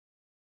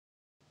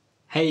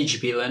Hey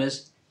GP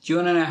learners, do you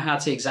want to know how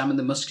to examine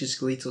the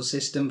musculoskeletal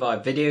system via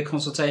video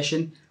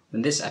consultation?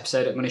 In this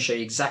episode I'm going to show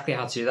you exactly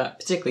how to do that,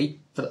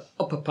 particularly for the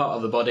upper part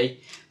of the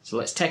body. So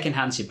let's tech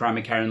enhance your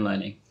primary care and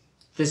learning.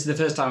 If this is the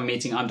first time we're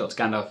meeting, I'm Dr.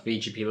 Gandalf of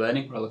GP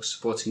Learning, where I look at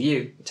supporting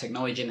you with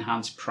technology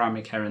enhanced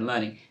primary care and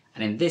learning.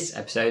 And in this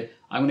episode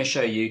I'm going to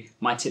show you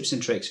my tips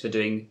and tricks for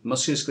doing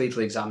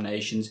musculoskeletal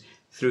examinations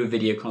through a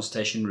video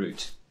consultation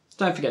route.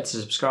 Don't forget to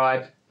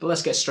subscribe, but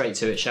let's get straight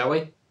to it, shall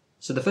we?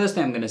 So the first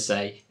thing I'm going to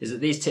say is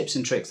that these tips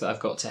and tricks that I've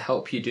got to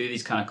help you do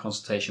these kind of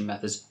consultation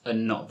methods are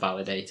not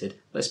validated.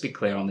 Let's be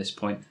clear on this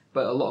point,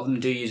 but a lot of them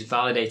do use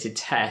validated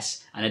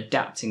tests and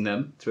adapting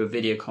them through a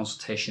video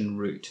consultation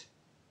route.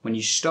 When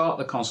you start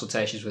the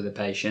consultations with the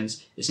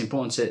patients, it's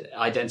important to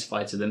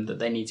identify to them that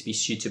they need to be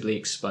suitably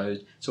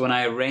exposed. So when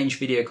I arrange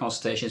video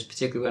consultations,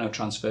 particularly when I've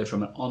transferred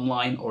from an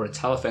online or a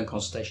telephone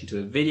consultation to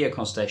a video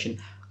consultation,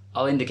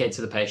 I'll indicate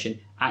to the patient,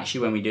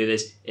 actually when we do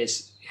this,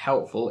 it's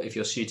helpful if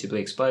you're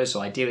suitably exposed, so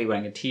ideally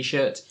wearing a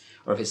t-shirt,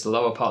 or if it's the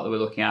lower part that we're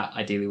looking at,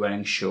 ideally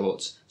wearing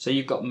shorts. So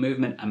you've got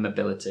movement and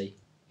mobility.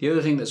 The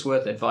other thing that's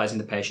worth advising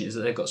the patient is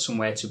that they've got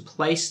somewhere to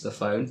place the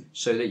phone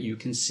so that you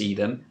can see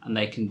them and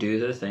they can do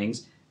the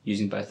things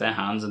using both their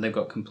hands and they've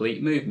got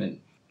complete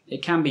movement.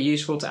 It can be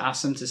useful to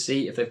ask them to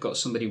see if they've got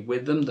somebody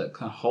with them that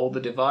can hold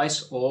the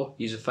device or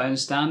use a phone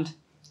stand.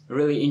 A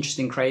really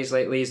interesting craze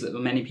lately is that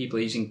many people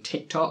are using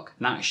TikTok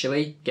and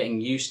actually getting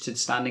used to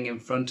standing in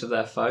front of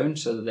their phone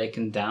so that they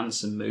can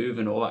dance and move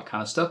and all that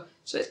kind of stuff.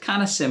 So it's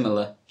kind of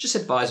similar. Just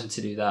advise them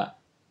to do that.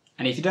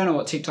 And if you don't know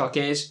what TikTok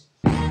is,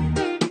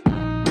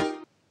 nah,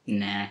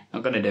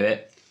 not going to do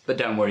it, but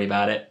don't worry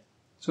about it.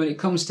 So when it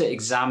comes to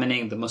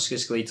examining the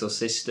musculoskeletal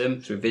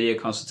system through video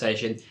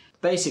consultation, the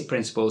basic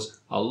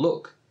principles are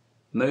look,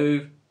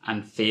 move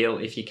and feel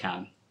if you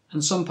can.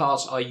 And some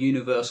parts are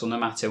universal no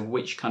matter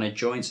which kind of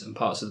joints and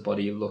parts of the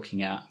body you're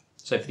looking at.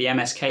 So for the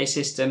MSK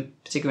system,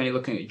 particularly when you're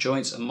looking at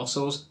joints and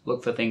muscles,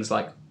 look for things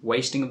like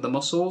wasting of the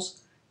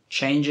muscles,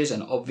 changes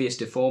and obvious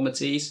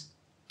deformities,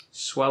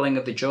 swelling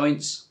of the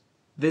joints,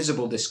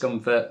 visible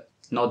discomfort,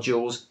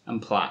 nodules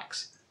and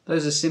plaques.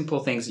 Those are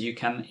simple things that you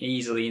can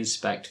easily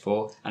inspect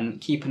for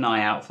and keep an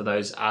eye out for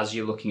those as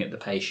you're looking at the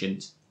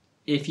patient.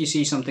 If you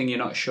see something you're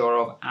not sure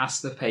of,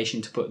 ask the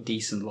patient to put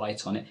decent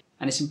light on it.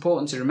 And it's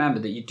important to remember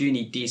that you do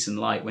need decent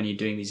light when you're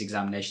doing these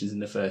examinations in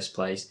the first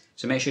place.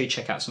 So make sure you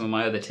check out some of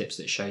my other tips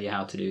that show you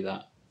how to do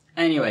that.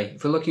 Anyway,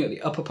 if we're looking at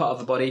the upper part of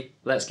the body,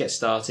 let's get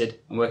started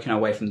and working our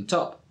way from the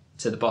top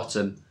to the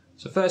bottom.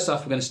 So first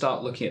off, we're going to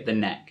start looking at the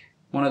neck.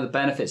 One of the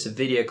benefits of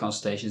video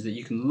consultation is that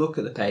you can look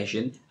at the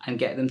patient and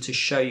get them to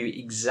show you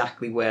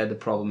exactly where the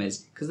problem is.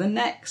 Because the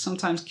neck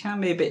sometimes can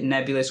be a bit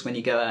nebulous when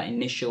you get that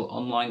initial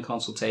online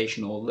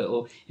consultation or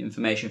little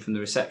information from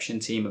the reception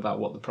team about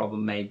what the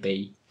problem may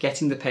be.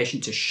 Getting the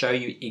patient to show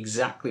you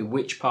exactly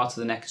which part of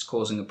the neck is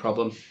causing a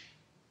problem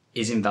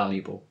is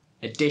invaluable.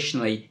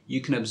 Additionally, you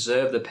can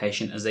observe the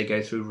patient as they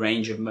go through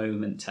range of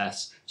movement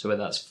tests. So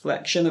whether that's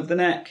flexion of the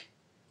neck,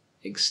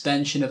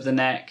 extension of the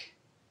neck,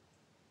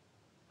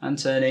 and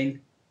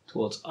turning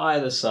towards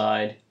either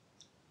side,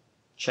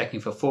 checking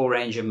for full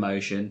range of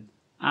motion,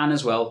 and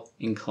as well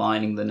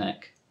inclining the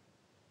neck.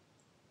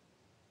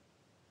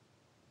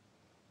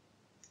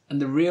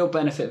 And the real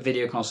benefit of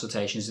video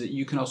consultation is that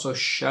you can also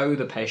show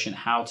the patient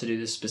how to do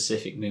the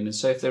specific movements.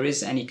 So if there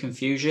is any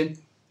confusion,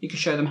 you can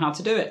show them how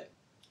to do it.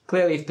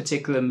 Clearly, if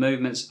particular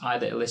movements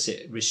either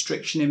elicit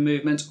restriction in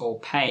movement or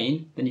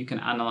pain, then you can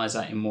analyse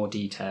that in more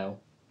detail.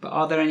 But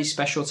are there any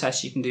special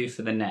tests you can do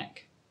for the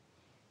neck?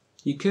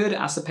 You could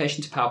ask the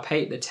patient to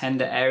palpate the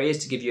tender areas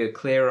to give you a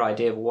clearer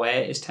idea of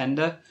where it is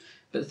tender,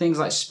 but things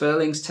like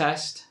Sperling's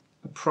test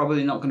are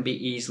probably not going to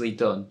be easily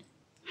done.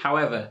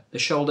 However, the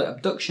shoulder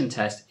abduction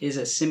test is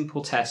a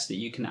simple test that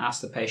you can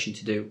ask the patient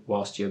to do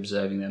whilst you're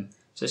observing them.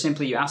 So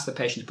simply you ask the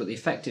patient to put the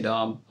affected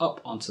arm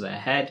up onto their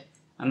head,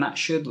 and that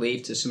should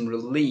lead to some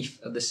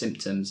relief of the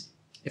symptoms.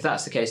 If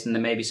that's the case, then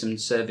there may be some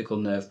cervical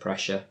nerve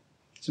pressure.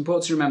 It's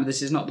important to remember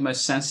this is not the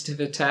most sensitive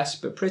of tests,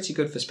 but pretty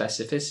good for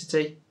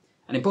specificity.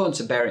 And important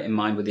to bear it in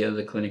mind with the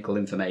other clinical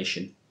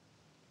information.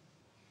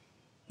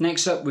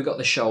 Next up, we've got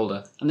the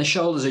shoulder, and the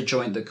shoulder is a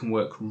joint that can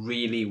work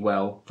really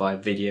well via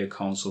video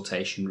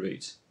consultation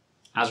route.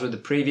 As with the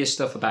previous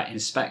stuff about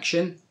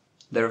inspection,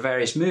 there are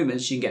various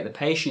movements you can get the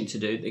patient to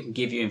do that can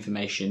give you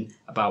information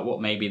about what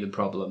may be the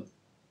problem.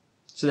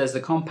 So there's the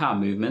compound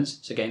movements,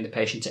 so getting the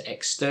patient to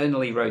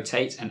externally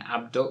rotate and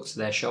abduct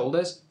their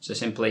shoulders, so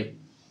simply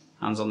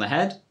hands on the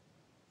head.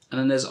 And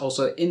then there's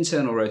also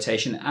internal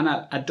rotation and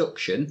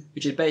adduction,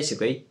 which is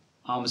basically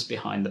arms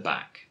behind the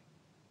back.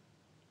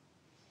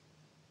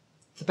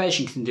 If the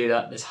patient can do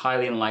that, there's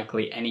highly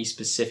unlikely any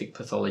specific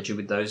pathology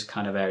with those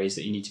kind of areas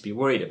that you need to be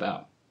worried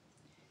about.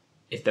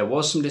 If there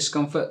was some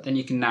discomfort, then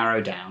you can narrow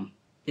down.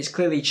 It's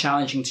clearly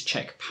challenging to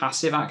check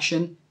passive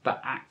action,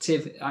 but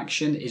active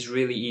action is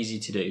really easy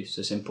to do.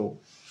 So simple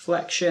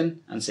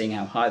flexion and seeing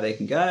how high they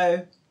can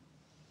go,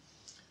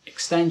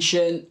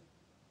 extension,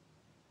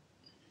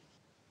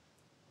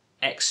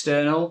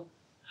 external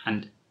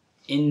and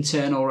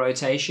internal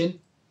rotation,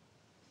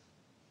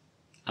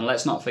 and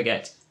let's not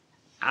forget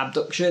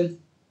abduction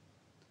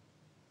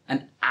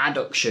and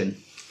adduction.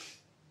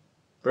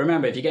 But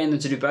remember, if you're getting them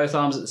to do both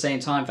arms at the same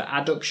time for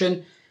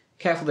adduction,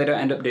 careful they don't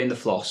end up doing the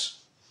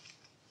floss.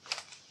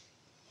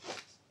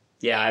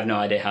 Yeah, I have no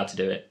idea how to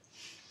do it.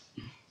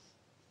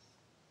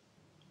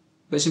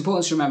 But it's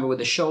important to remember with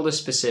the shoulder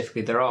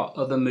specifically, there are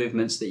other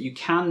movements that you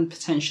can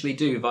potentially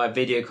do via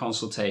video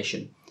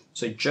consultation.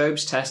 So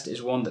Jobe's test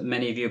is one that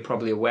many of you are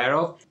probably aware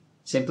of.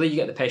 Simply, you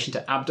get the patient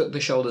to abduct the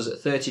shoulders at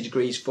 30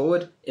 degrees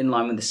forward, in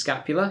line with the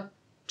scapula,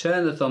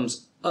 turn the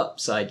thumbs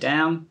upside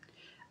down,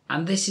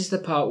 and this is the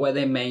part where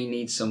they may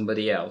need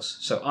somebody else.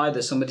 So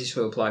either somebody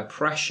to apply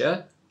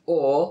pressure,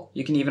 or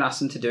you can even ask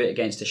them to do it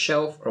against a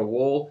shelf or a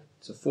wall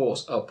to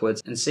force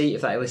upwards and see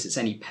if that elicits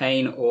any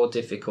pain or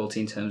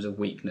difficulty in terms of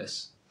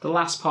weakness. The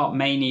last part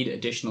may need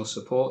additional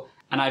support,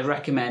 and I'd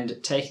recommend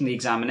taking the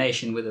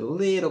examination with a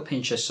little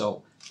pinch of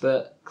salt,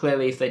 but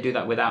clearly if they do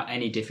that without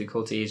any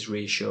difficulty is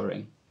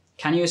reassuring.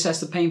 Can you assess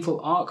the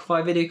painful arc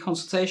via video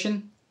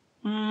consultation?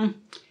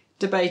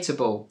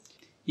 Debatable.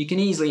 You can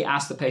easily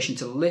ask the patient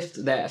to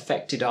lift their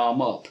affected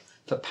arm up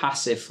for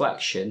passive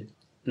flexion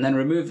and then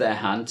remove their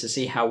hand to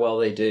see how well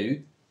they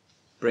do,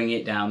 bring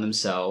it down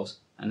themselves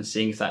and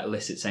seeing if that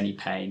elicits any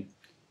pain.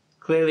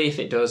 Clearly if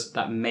it does,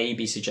 that may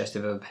be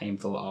suggestive of a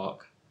painful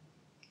arc.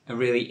 A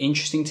really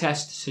interesting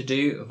test to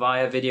do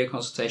via video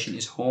consultation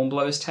is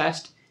Hornblower's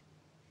test,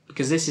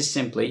 because this is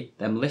simply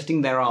them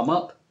lifting their arm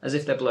up as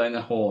if they're blowing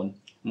a horn.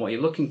 And what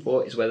you're looking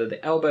for is whether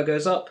the elbow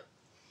goes up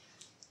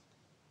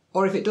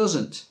or if it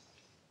doesn't.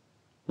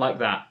 Like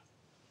that.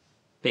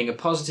 Being a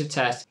positive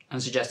test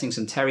and suggesting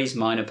some teres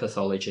minor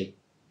pathology.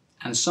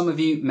 And some of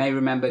you may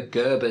remember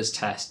Gerbers'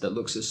 test that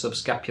looks at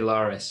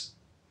subscapularis.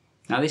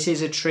 Now this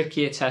is a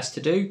trickier test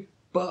to do,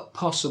 but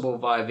possible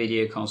via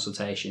video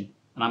consultation.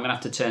 And I'm going to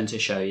have to turn to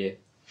show you.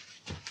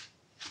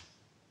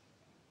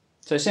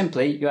 So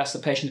simply, you ask the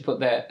patient to put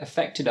their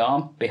affected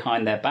arm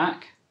behind their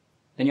back,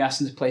 then you ask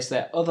them to place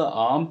their other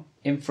arm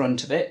in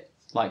front of it,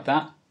 like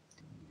that.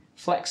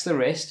 Flex the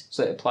wrist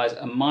so it applies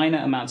a minor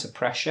amount of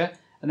pressure,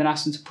 and then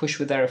ask them to push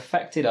with their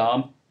affected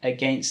arm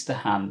against the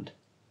hand.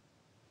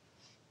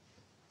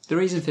 The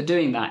reason for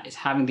doing that is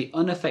having the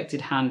unaffected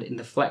hand in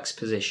the flex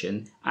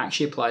position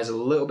actually applies a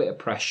little bit of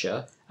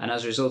pressure, and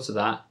as a result of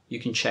that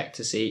you can check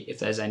to see if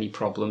there's any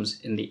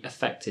problems in the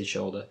affected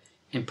shoulder.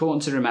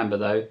 Important to remember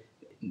though,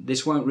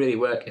 this won't really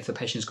work if the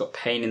patient's got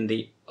pain in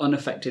the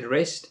unaffected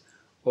wrist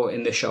or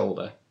in the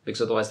shoulder,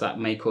 because otherwise that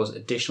may cause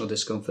additional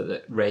discomfort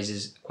that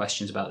raises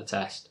questions about the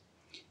test.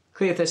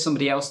 Clearly if there's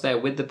somebody else there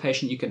with the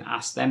patient, you can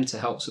ask them to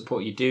help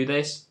support you do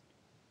this,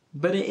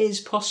 but it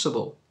is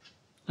possible.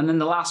 And then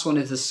the last one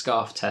is the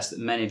scarf test that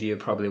many of you are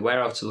probably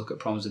aware of to look at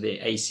problems with the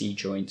AC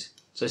joint.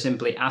 So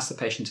simply ask the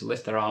patient to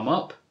lift their arm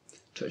up,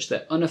 touch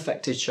their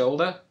unaffected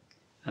shoulder,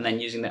 and then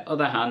using their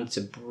other hand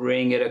to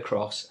bring it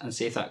across and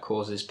see if that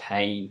causes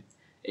pain.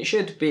 It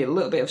should be a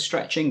little bit of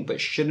stretching, but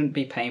shouldn't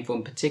be painful,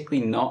 and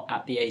particularly not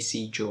at the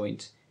AC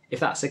joint. If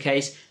that's the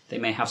case, they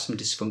may have some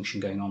dysfunction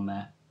going on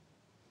there.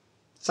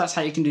 So that's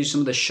how you can do some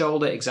of the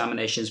shoulder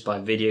examinations by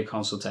video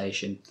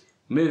consultation.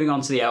 Moving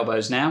on to the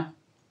elbows now.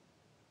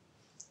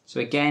 So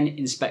again,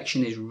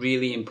 inspection is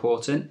really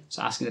important.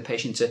 So asking the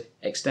patient to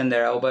extend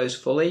their elbows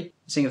fully,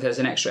 seeing if there's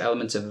an extra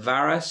element of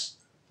varus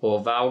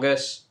or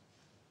valgus.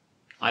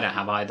 I don't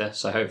have either,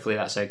 so hopefully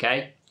that's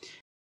okay.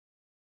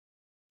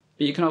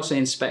 But you can also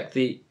inspect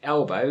the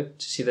elbow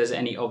to see if there's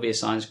any obvious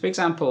signs. For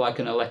example, like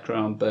an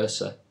olecranon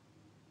bursa.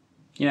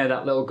 You know,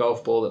 that little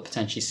golf ball that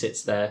potentially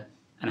sits there,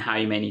 and how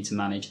you may need to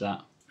manage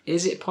that.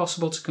 Is it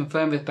possible to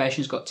confirm if the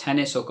patient's got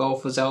tennis or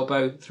golfer's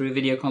elbow through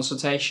video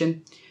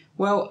consultation?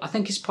 Well, I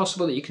think it's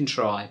possible that you can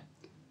try.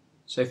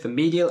 So for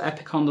medial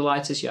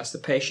epicondylitis, you ask the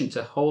patient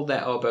to hold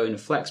their elbow in a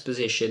flex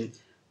position,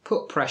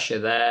 put pressure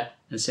there,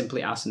 and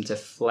simply ask them to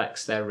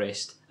flex their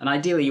wrist. And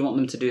ideally you want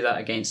them to do that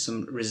against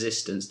some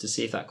resistance to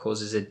see if that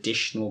causes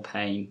additional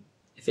pain.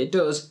 If it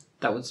does,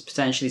 that would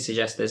potentially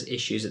suggest there's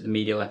issues at the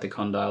medial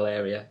epicondyle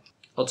area.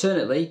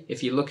 Alternately,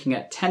 if you're looking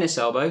at tennis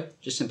elbow,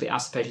 just simply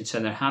ask the patient to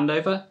turn their hand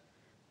over,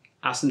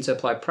 ask them to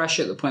apply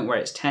pressure at the point where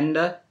it's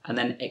tender, and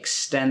then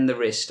extend the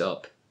wrist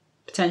up,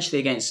 potentially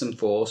against some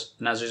force,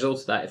 and as a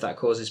result of that, if that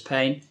causes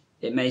pain,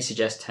 it may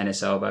suggest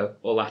tennis elbow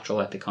or lateral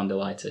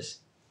epicondylitis.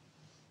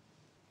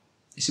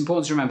 It's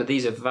important to remember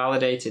these are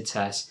validated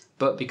tests,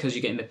 but because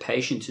you're getting the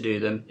patient to do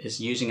them, it's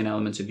using an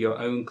element of your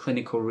own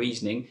clinical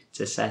reasoning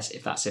to assess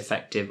if that's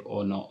effective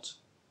or not.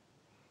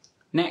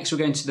 Next, we're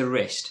going to the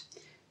wrist.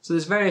 So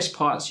there's various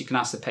parts you can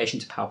ask the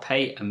patient to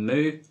palpate and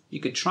move. You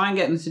could try and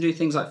get them to do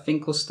things like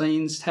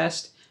Finkelstein's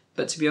test,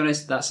 but to be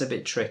honest, that's a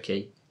bit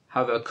tricky.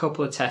 However, a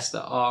couple of tests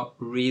that are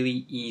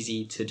really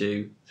easy to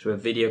do through a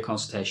video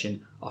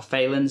consultation are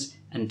Phelan's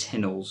and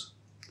Tinel's.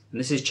 And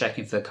this is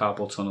checking for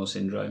carpal tunnel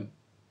syndrome.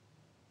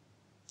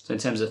 So in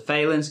terms of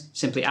Phelan's,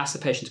 simply ask the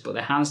patient to put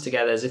their hands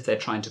together as if they're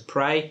trying to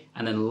pray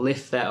and then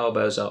lift their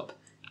elbows up.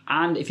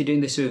 And if you're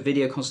doing this through a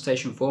video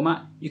consultation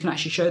format, you can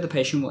actually show the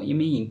patient what you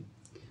mean.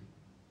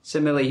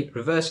 Similarly,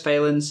 reverse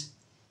Phelan's,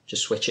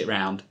 just switch it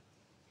round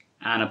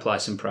and apply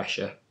some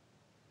pressure.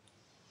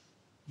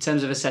 In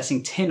terms of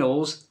assessing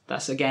TINLs,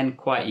 that's again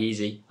quite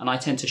easy, and I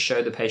tend to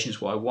show the patients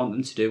what I want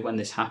them to do when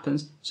this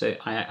happens. So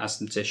I ask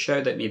them to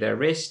show me their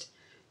wrist,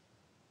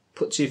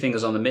 put 2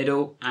 fingers on the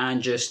middle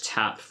and just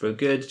tap for a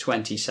good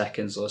 20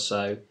 seconds or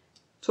so.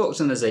 Talk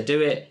to them as they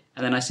do it,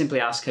 and then I simply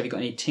ask, have you got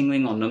any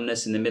tingling or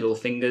numbness in the middle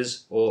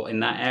fingers or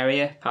in that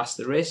area past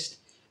the wrist?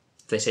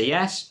 If they say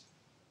yes,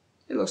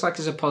 it looks like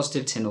it's a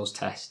positive TINLs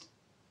test.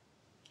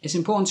 It's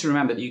important to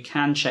remember that you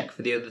can check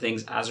for the other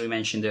things as we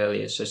mentioned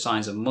earlier, so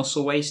signs of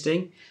muscle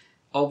wasting,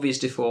 obvious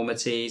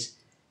deformities,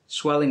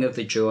 swelling of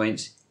the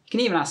joints. You can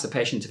even ask the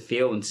patient to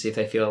feel them to see if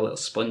they feel a little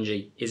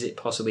spongy. Is it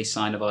possibly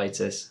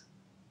synovitis?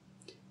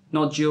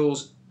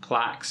 Nodules,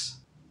 plaques,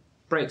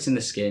 breaks in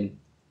the skin,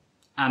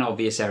 and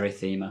obvious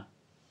erythema.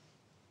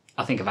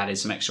 I think I've added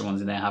some extra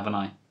ones in there, haven't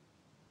I?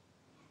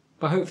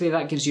 But hopefully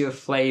that gives you a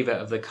flavour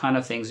of the kind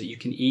of things that you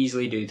can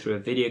easily do through a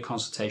video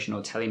consultation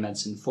or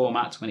telemedicine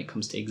format when it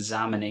comes to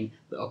examining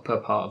the upper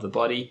part of the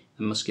body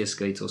and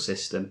musculoskeletal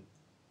system.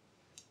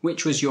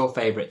 Which was your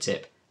favourite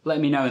tip? Let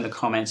me know in the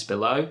comments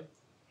below.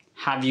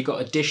 Have you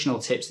got additional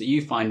tips that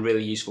you find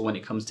really useful when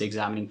it comes to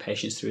examining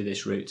patients through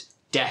this route?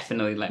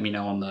 Definitely let me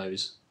know on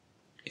those.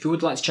 If you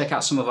would like to check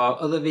out some of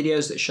our other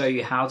videos that show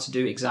you how to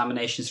do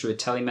examinations through a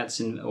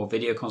telemedicine or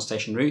video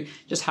consultation route,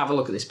 just have a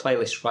look at this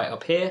playlist right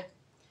up here.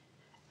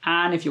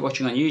 And if you're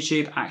watching on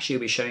YouTube, actually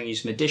I'll be showing you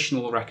some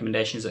additional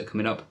recommendations that are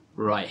coming up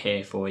right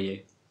here for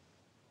you.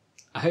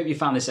 I hope you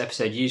found this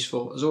episode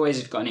useful. As always,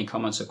 if you've got any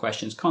comments or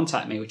questions,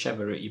 contact me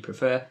whichever route you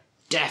prefer.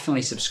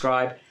 Definitely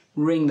subscribe,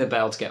 ring the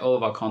bell to get all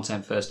of our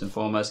content first and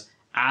foremost.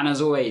 And as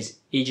always,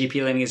 EGP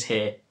Learning is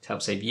here to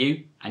help save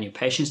you and your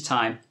patients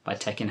time by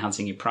tech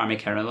enhancing your primary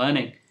care and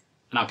learning.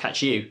 And I'll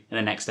catch you in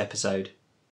the next episode.